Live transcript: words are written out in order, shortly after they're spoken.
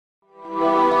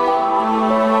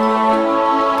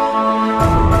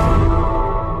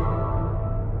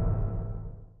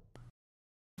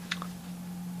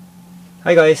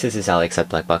Hi guys, this is Alex at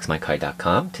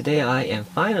BlackboxMyCar.com. Today I am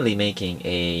finally making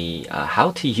a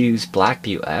how to use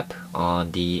BlackVue app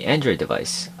on the Android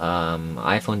device.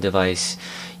 iPhone device,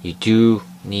 you do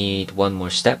need one more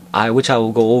step, which I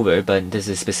will go over, but this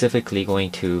is specifically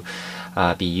going to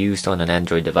be used on an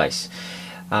Android device.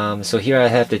 So here I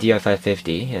have the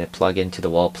DR550 plug into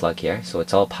the wall plug here, so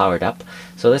it's all powered up.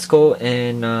 So let's go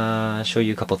and show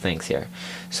you a couple things here.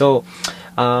 So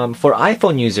for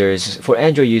iPhone users, for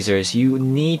Android users, you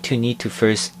need to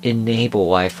first enable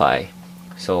Wi-Fi.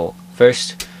 So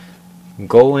first,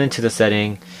 go into the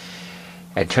setting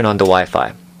and turn on the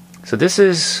Wi-Fi. So this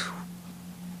is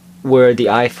where the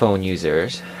iPhone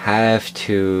users have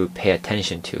to pay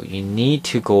attention to. You need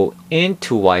to go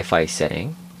into Wi-Fi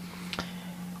setting,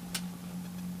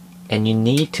 and you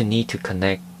need to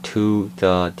connect to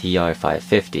the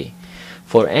DR550.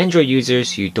 For Android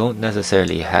users, you don't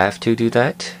necessarily have to do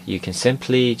that. You can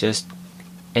simply just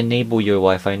enable your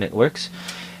Wi-Fi networks.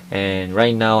 And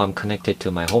right now I'm connected to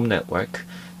my home network,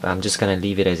 but I'm just gonna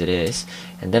leave it as it is.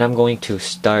 And then I'm going to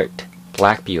start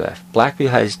BlackVue app. BlackVue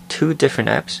has two different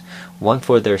apps. One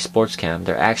for their sports cam,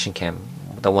 their action cam,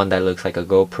 the one that looks like a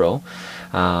GoPro,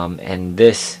 and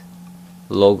this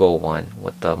logo one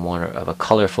with the more of a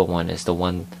colorful one is the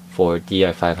one for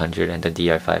DR500 and the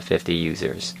DR550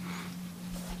 users.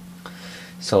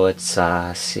 So let's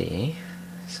see.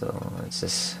 So it's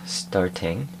just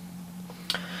starting.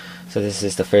 So this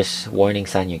is the first warning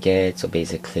sign you get. So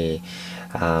basically,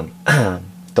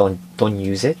 don't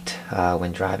use it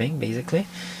when driving. Basically,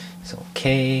 so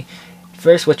okay.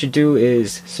 First, what you do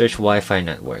is search Wi-Fi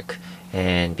network.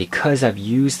 And because I've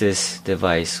used this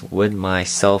device with my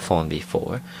cell phone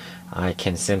before, I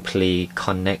can simply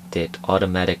connect it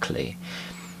automatically.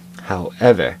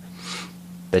 However,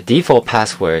 the default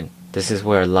password, this is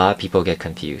where a lot of people get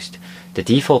confused. The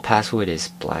default password is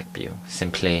BlackVue,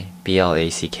 simply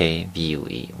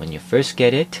BlackVue. When you first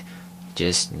get it,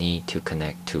 just need to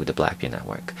connect to the BlackVue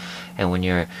network. And when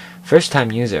you're first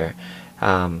time user,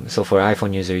 so for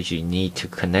iPhone users, you need to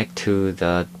connect to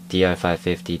the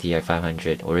DR550,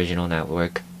 DR500 original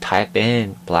network, type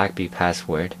in BlackVue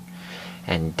password,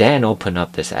 and then open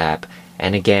up this app,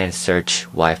 and again search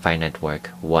Wi-Fi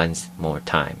network once more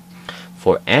time.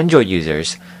 For Android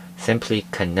users, simply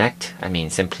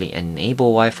simply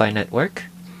enable Wi-Fi network,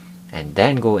 and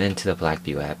then go into the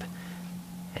BlackVue app,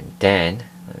 and then,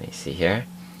 let me see here,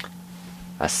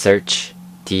 search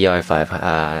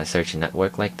DR5, search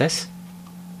network like this,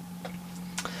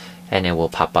 and it will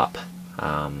pop up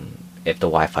if the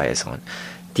Wi-Fi is on.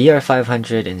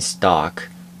 DR500 in stock,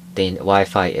 the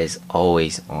Wi-Fi is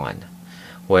always on.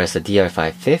 Whereas the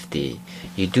DR550,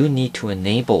 you do need to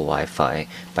enable Wi-Fi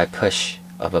by push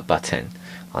of a button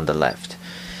on the left.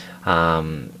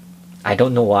 I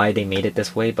don't know why they made it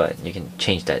this way, but you can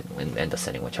change that in the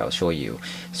setting, which I'll show you.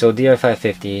 So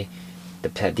DR550,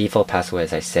 the default password,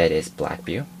 as I said, is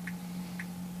BlackVue.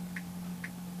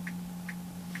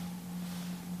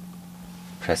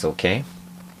 Press OK.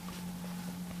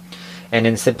 And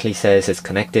then simply says it's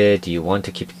connected. Do you want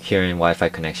to keep hearing Wi-Fi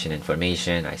connection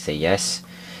information? I say yes.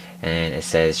 And it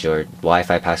says your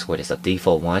Wi-Fi password is a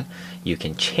default one. You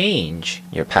can change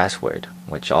your password,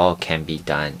 which all can be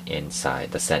done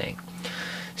inside the setting.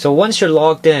 So once you're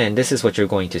logged in, this is what you're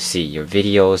going to see, your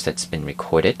videos that's been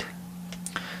recorded.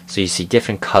 So you see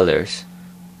different colors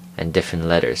and different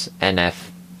letters,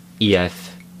 NF,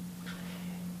 EF.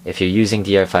 If you're using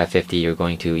DR550, you're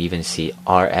going to even see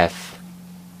RF,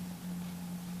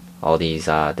 all these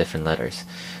different letters.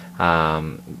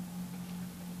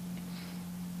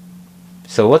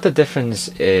 So what the difference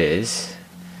is,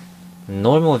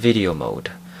 normal video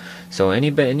mode. So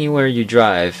anywhere you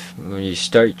drive, when you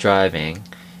start driving,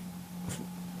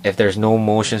 if there's no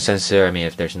motion sensor,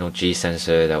 if there's no G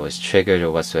sensor that was triggered or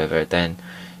whatsoever, then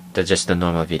just the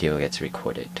normal video gets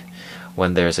recorded.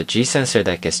 When there's a G sensor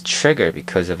that gets triggered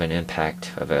because of an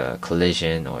impact of a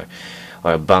collision or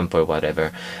a bump or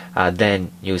whatever,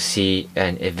 then you'll see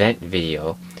an event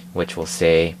video which will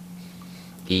say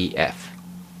EF,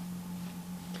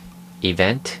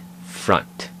 event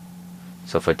front.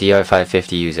 So for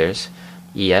DR550 users,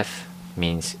 EF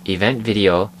means event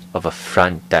video of a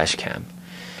front dash cam.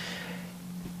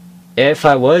 If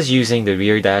I was using the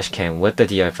rear dash cam with the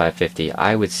DR550,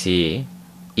 I would see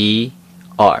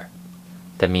ER.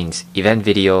 That means event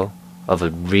video of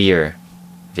a rear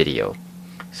video.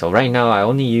 So right now I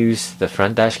only use the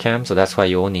front dash cam, so that's why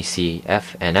you only see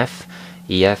F and F,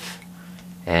 EF,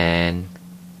 and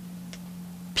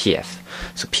PF.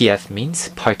 So PF means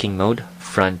parking mode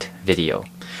front video.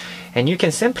 And you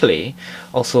can simply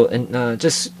also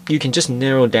you can just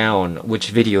narrow down which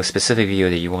specific video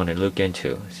that you want to look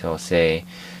into. So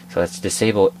let's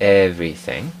disable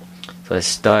everything. So let's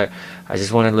start. I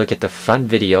just want to look at the front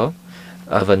video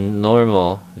of a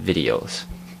normal videos.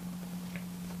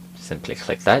 Simply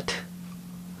click that,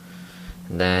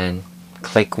 and then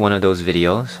click one of those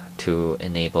videos to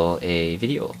enable a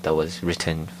video that was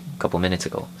written a couple minutes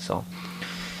ago. So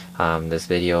this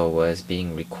video was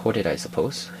being recorded, I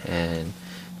suppose, and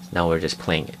now we're just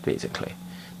playing it basically.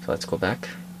 So let's go back,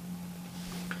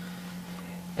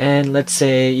 and let's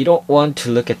say you don't want to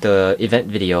look at the event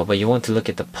video, but you want to look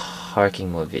at the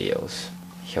parking mode videos.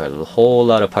 Here are a whole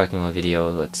lot of parking mode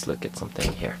videos. Let's look at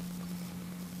something here.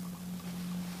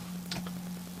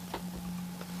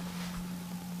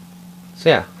 So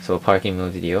yeah, so parking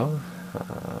mode video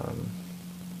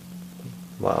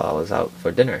while I was out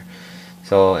for dinner.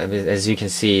 So as you can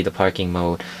see, the parking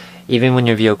mode, even when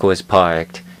your vehicle is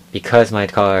parked, because my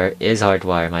car is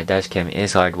hardwired, my dash cam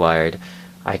is hardwired,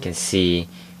 I can see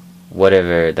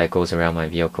whatever that goes around my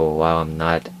vehicle while I'm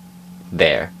not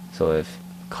there. So if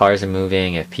cars are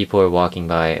moving, if people are walking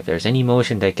by, if there's any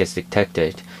motion that gets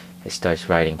detected, it starts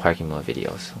writing parking mode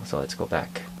videos. So let's go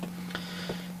back.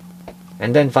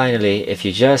 And then finally, if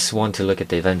you just want to look at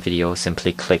the event video,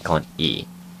 simply click on E.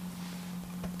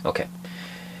 Okay.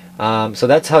 So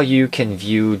that's how you can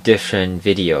view different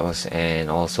videos, and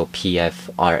also PR.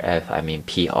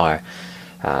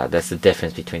 That's the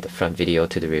difference between the front video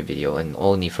to the rear video, and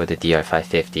only for the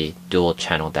DR550 dual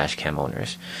channel dash cam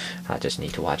owners. Just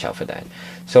need to watch out for that.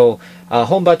 So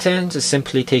home button just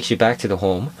simply takes you back to the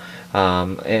home.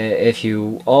 If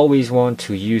you always want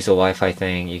to use a Wi-Fi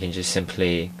thing, you can just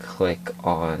simply click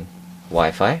on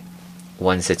Wi-Fi.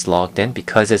 Once it's logged in,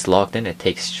 because it's logged in, it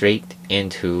takes straight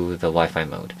into the Wi-Fi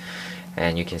mode,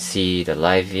 and you can see the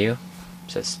live view.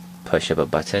 Just push up a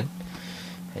button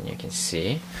and you can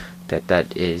see that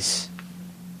that is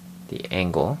the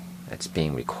angle that's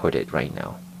being recorded right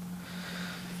now.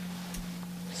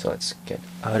 So let's get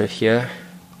out of here.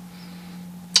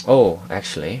 Oh,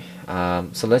 actually, so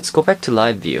let's go back to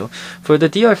live view. For the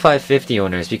DR550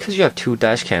 owners, because you have two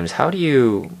dash cams, how do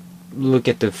you look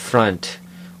at the front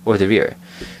or the rear?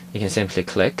 You can simply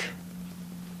click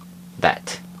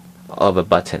that of a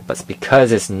button, but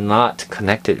because it's not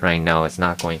connected right now, it's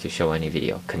not going to show any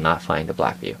video. Cannot find the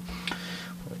BlackVue,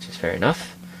 which is fair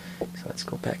enough. So let's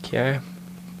go back here.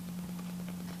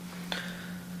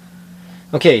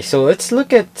 Okay, so let's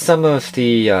look at some of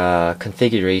the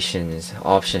configurations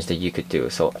options that you could do.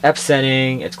 So app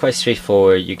setting, it's quite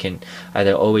straightforward. You can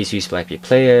either always use BlackVue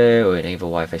Player or enable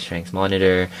Wi-Fi strength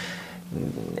monitor.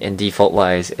 In default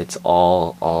wise, it's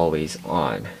always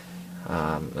on.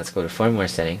 Let's go to firmware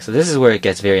settings. So this is where it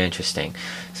gets very interesting.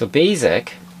 So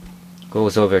basic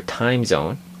goes over time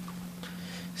zone.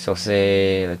 So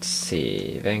say, let's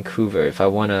see, Vancouver. If I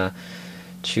want to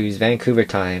choose Vancouver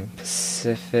time,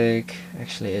 Pacific,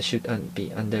 actually it should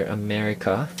be under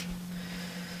America.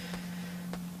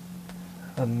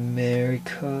 Okay,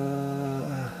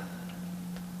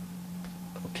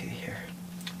 here,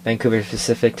 Vancouver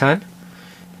Pacific time.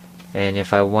 And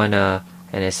if I wanna,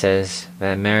 and it says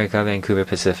America, Vancouver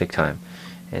Pacific time.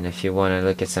 And if you want to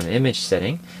look at some image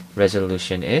setting,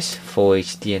 resolution is Full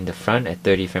HD in the front at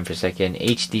 30 frames per second,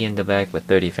 HD in the back with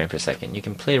 30 frames per second. You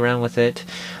can play around with it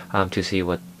to see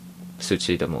what suits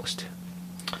you the most.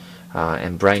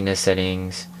 And brightness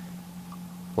settings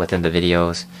within the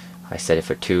videos, I set it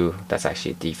for 2. That's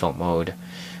actually default mode.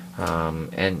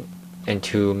 And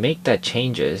to make that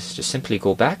changes, just simply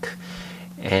go back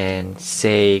and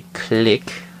say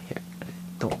click. Here, I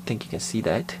don't think you can see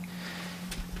that.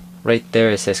 Right there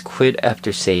it says quit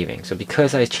after saving. So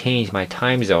because I changed my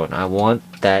time zone, I want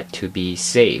that to be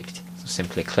saved. So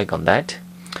simply click on that,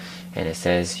 and it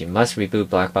says you must reboot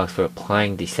BlackBox for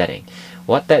applying the setting.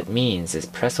 What that means is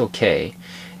press OK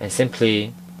and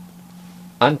simply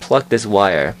unplug this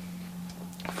wire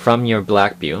from your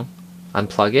BlackVue,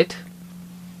 unplug it,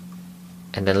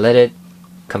 and then let it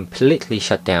completely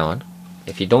shut down.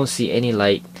 If you don't see any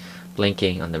light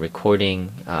blinking on the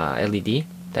recording LED,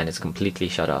 then it's completely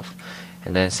shut off,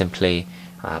 and then simply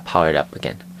power it up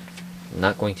again. I'm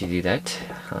not going to do that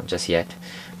just yet.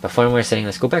 But firmware setting,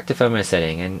 let's go back to firmware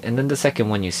setting, and then the second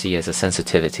one you see is a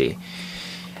sensitivity.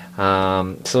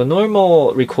 So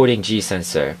normal recording G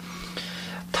sensor,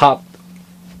 top,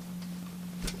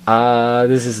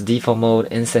 this is default mode,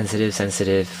 insensitive,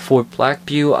 sensitive. For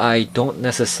BlackVue, I don't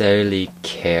necessarily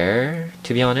care,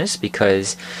 to be honest,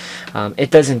 because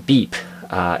it doesn't beep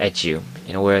at you.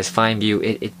 Whereas FineView,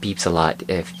 it beeps a lot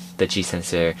if the G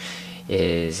sensor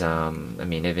is, I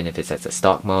mean, even if it's at the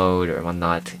stock mode or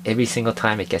whatnot, every single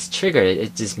time it gets triggered,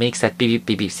 it just makes that beep beep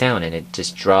beep beep sound, and it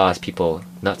just draws people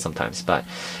nuts sometimes. But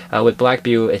with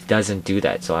BlackVue, it doesn't do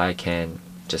that, so I can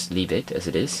just leave it as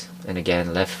it is. And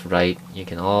again, left, right, you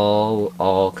can all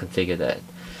configure that,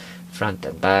 front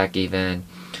and back even.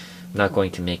 I'm not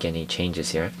going to make any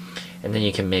changes here. And then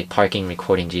you can make parking,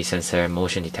 recording, G-sensor,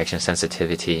 motion detection,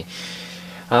 sensitivity.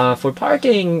 For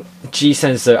parking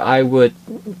G-sensor, I would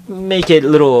make it a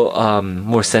little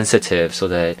more sensitive so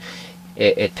that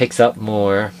it picks up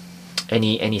more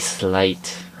any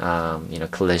slight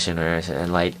collision or a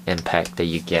light impact that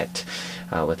you get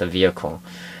with a vehicle.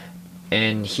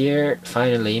 And here,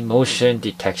 finally, motion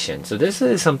detection. So this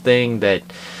is something that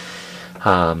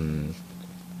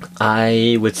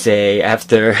I would say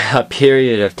after a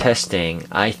period of testing,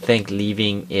 I think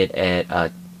leaving it at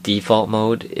a default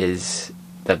mode is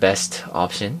the best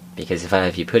option, because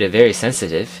if you put it very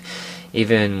sensitive,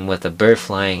 even with a bird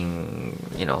flying,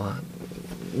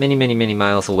 many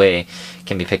miles away,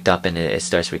 can be picked up and it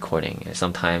starts recording.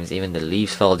 Sometimes even the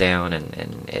leaves fall down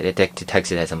and it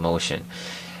detects it as a motion,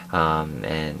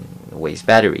 and wastes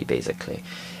battery basically.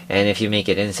 And if you make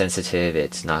it insensitive,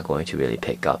 it's not going to really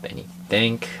pick up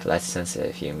anything. Less sensitive,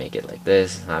 if you make it like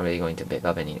this, it's not really going to pick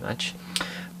up any much.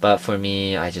 But for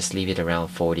me, I just leave it around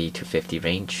 40 to 50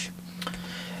 range.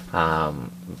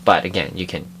 But again, you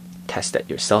can test that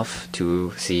yourself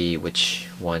to see which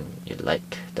one you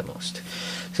like the most.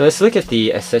 So let's look at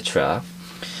the etc.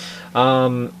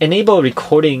 Enable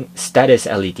recording status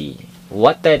LED.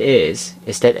 What that is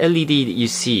that LED that you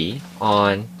see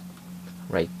on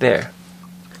right there.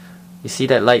 You see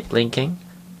that light blinking?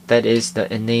 That is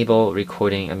the enable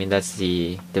recording. I mean, that's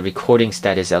the recording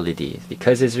status LED.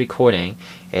 Because it's recording,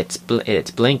 it's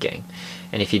blinking.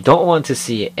 And if you don't want to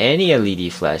see any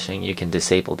LED flashing, you can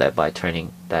disable that by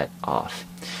turning that off.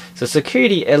 So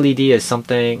security LED is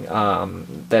something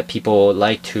that people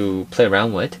like to play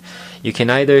around with. You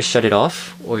can either shut it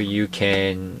off, or you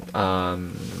can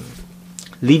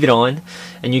leave it on.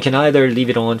 And you can either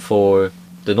leave it on for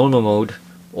the normal mode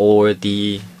or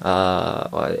the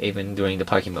or even during the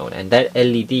parking mode. And that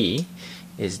LED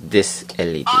is this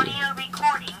LED. Audio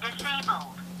recording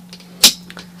disabled.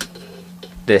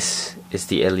 This is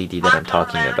the LED that I'm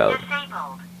talking about.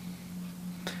 Disabled.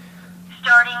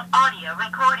 Starting audio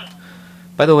recording.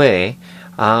 By the way,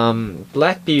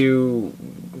 BlackVue,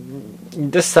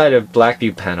 this side of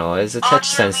BlackVue panel is a touch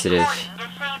sensitive.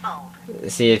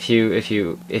 See, if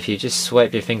you just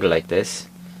swipe your finger like this,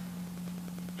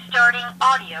 starting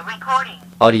audio recording.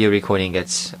 Audio recording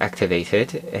gets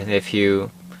activated, and if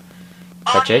you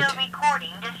touch it,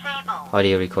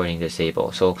 audio recording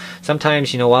disabled. So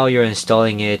sometimes, while you're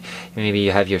installing it, maybe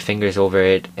you have your fingers over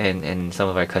it, and some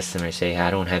of our customers say, I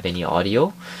don't have any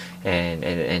audio, and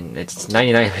it's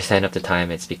 99% of the time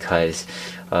it's because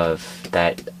of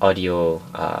that audio,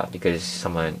 because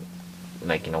someone,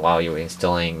 while you were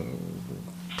installing,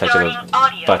 touch of a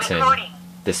button,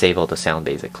 disable the sound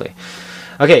basically.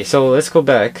 Okay, so let's go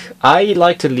back. I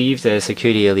like to leave the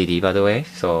security LED, by the way,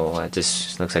 so it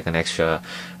just looks like an extra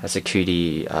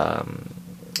security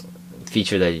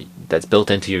feature that's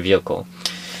built into your vehicle.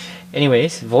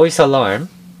 Anyways, voice alarm.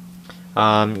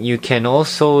 You can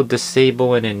also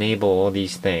disable and enable all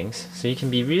these things, so you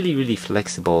can be really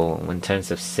flexible in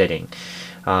terms of setting.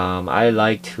 I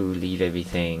like to leave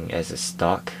everything as a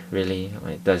stock, really.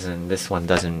 This one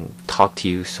doesn't talk to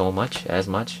you as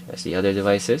much as the other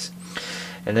devices.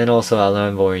 And then also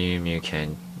alarm volume, you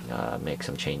can make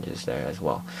some changes there as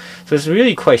well. So it's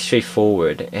really quite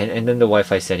straightforward. And then the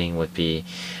Wi-Fi setting would be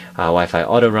Wi-Fi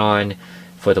auto run.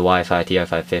 For the Wi-Fi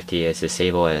TR550, it's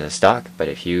disabled as a stock, but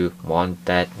if you want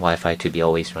that Wi-Fi to be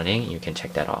always running, you can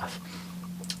check that off.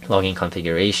 Login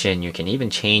configuration, you can even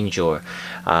change your,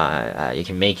 you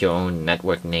can make your own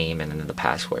network name and then the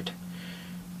password.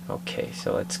 Okay,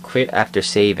 so let's quit after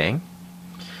saving.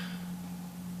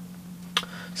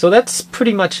 So that's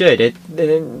pretty much it.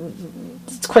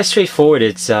 It's quite straightforward.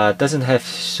 It doesn't have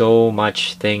so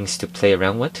much things to play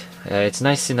around with. It's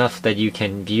nice enough that you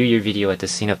can view your video at the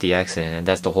scene of the accident, and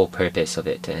that's the whole purpose of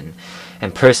it. And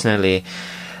personally,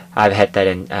 I've had that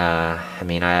in,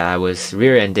 I was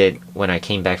rear-ended when I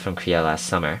came back from Korea last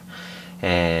summer,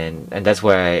 and that's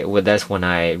when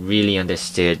I really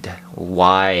understood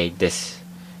why this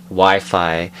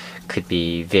Wi-Fi could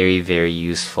be very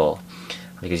useful,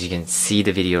 because you can see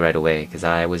the video right away. Because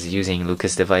I was using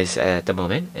Lucas' device at the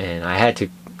moment, and I had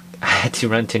to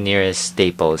run to nearest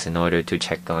Staples in order to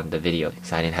check on the video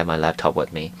because I didn't have my laptop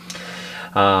with me.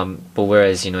 But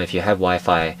whereas if you have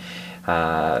Wi-Fi,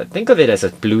 think of it as a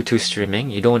Bluetooth streaming.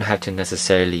 You don't have to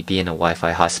necessarily be in a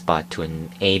Wi-Fi hotspot to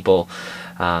enable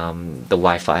the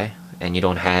Wi-Fi, and you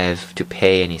don't have to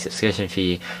pay any subscription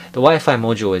fee. The Wi-Fi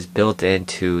module is built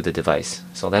into the device.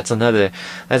 So that's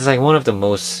like one of the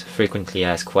most frequently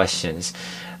asked questions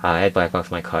at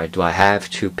BlackboxMyCar. Do I have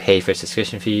to pay for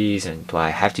subscription fees, and do I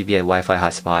have to be at Wi-Fi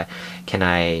hotspot? Can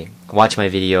I watch my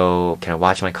video? Can I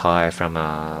watch my car from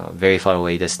a very far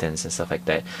away distance and stuff like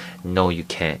that? No, you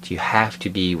can't. You have to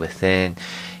be within,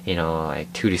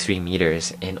 like 2 to 3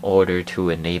 meters in order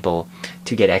to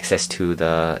get access to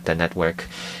the network,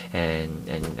 and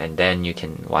then you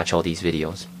can watch all these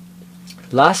videos.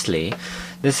 Lastly,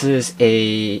 this is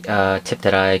a tip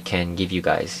that I can give you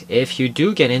guys. If you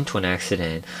do get into an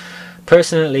accident,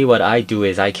 personally what I do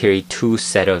is I carry 2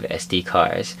 sets of SD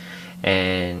cards,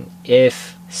 and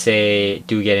if say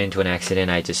do get into an accident,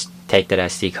 I just take that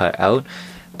SD card out,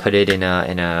 put it in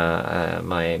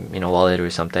my wallet or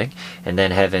something, and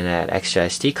then having that extra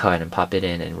SD card and pop it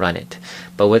in and run it.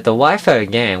 But with the Wi-Fi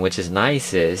again, which is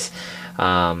nice, is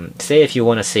say if you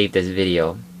want to save this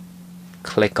video,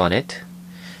 click on it,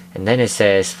 and then it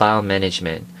says file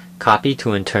management, copy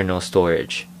to internal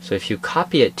storage. So if you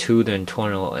copy it to the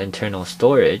internal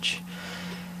storage,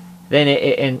 then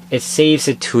it saves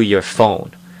it to your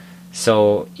phone.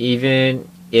 So even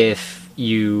if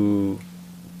you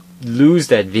lose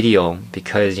that video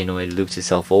because it loops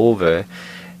itself over,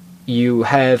 you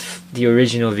have the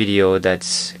original video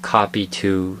that's copied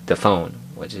to the phone,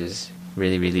 which is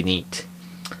really, really neat.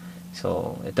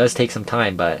 So it does take some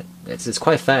time, but it's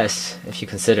quite fast if you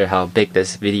consider how big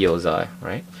these videos are,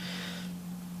 right?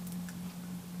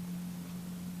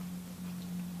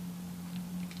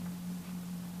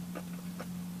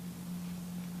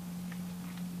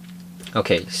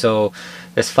 Okay, so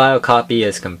this file copy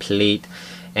is complete,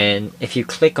 and if you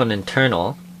click on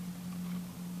internal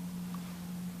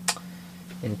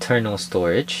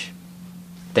storage,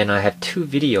 then I have 2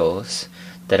 videos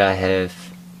that I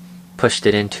have pushed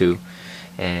it into,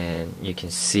 and you can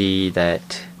see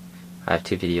that I have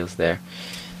 2 videos there.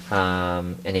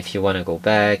 And if you want to go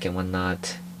back and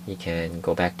whatnot, you can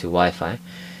go back to Wi-Fi.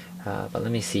 But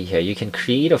let me see here. You can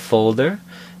create a folder,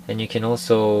 and you can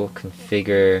also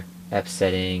configure app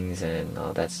settings, and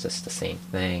that's just the same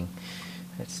thing.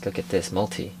 Let's look at this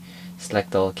multi.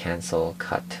 Select all, cancel,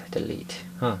 cut, delete.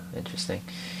 Interesting.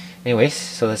 Anyways,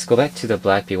 so let's go back to the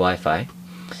BlackVue Wi-Fi.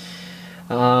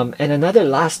 And another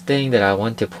last thing that I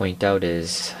want to point out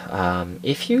is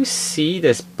if you see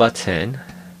this button,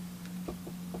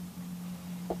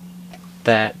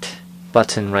 that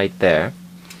button right there,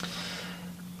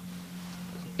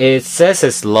 it says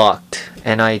it's locked,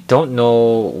 and I don't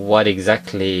know what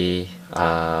exactly.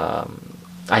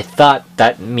 I thought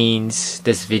that means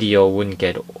this video wouldn't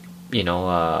get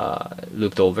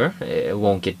looped over, it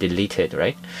won't get deleted,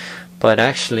 right? But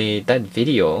actually that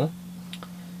video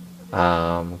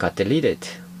got deleted.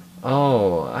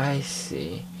 Oh, I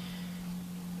see.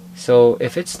 So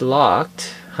if it's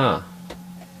locked,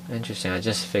 interesting, I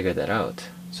just figured that out.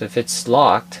 So if it's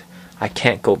locked, I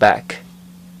can't go back.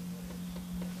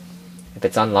 If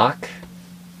it's unlocked,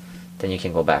 then you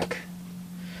can go back.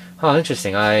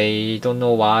 Interesting. I don't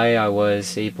know why I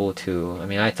was able to. I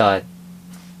mean, I thought,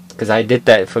 because I did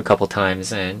that for a couple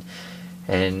times, and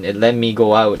it let me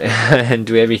go out and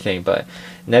do everything, but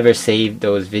never saved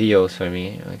those videos for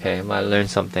me. Okay, I might learn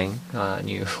something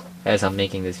new as I'm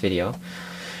making this video.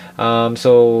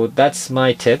 So that's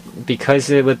my tip. Because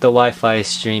with the Wi-Fi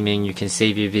streaming, you can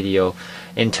save your video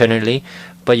internally,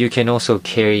 but you can also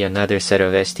carry another set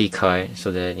of SD card,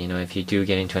 so that if you do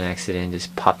get into an accident,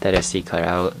 just pop that SD card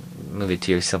out, move it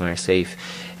to your somewhere safe,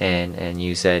 and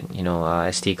use that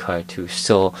SD card to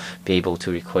still be able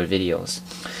to record videos.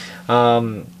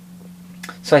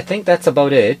 So I think that's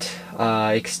about it.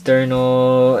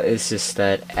 External is just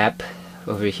that app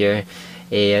over here,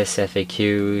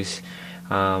 ASFAQs.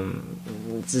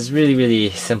 This is really, really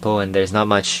simple, and there's not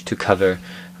much to cover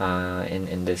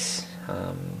in this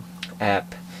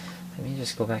app. Let me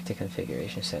just go back to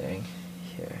configuration setting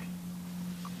here.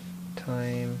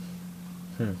 Time.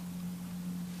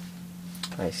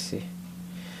 I see.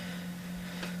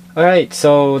 Alright,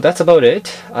 so that's about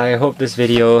it. I hope this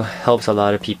video helps a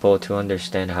lot of people to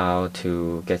understand how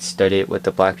to get started with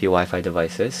the BlackVue Wi-Fi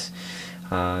devices.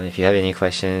 If you have any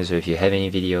questions, or if you have any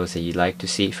videos that you'd like to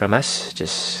see from us,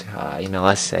 just email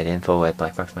us at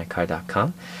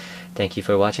info@blackboxmycar.com. Thank you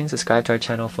for watching. Subscribe to our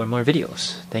channel for more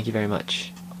videos. Thank you very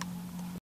much.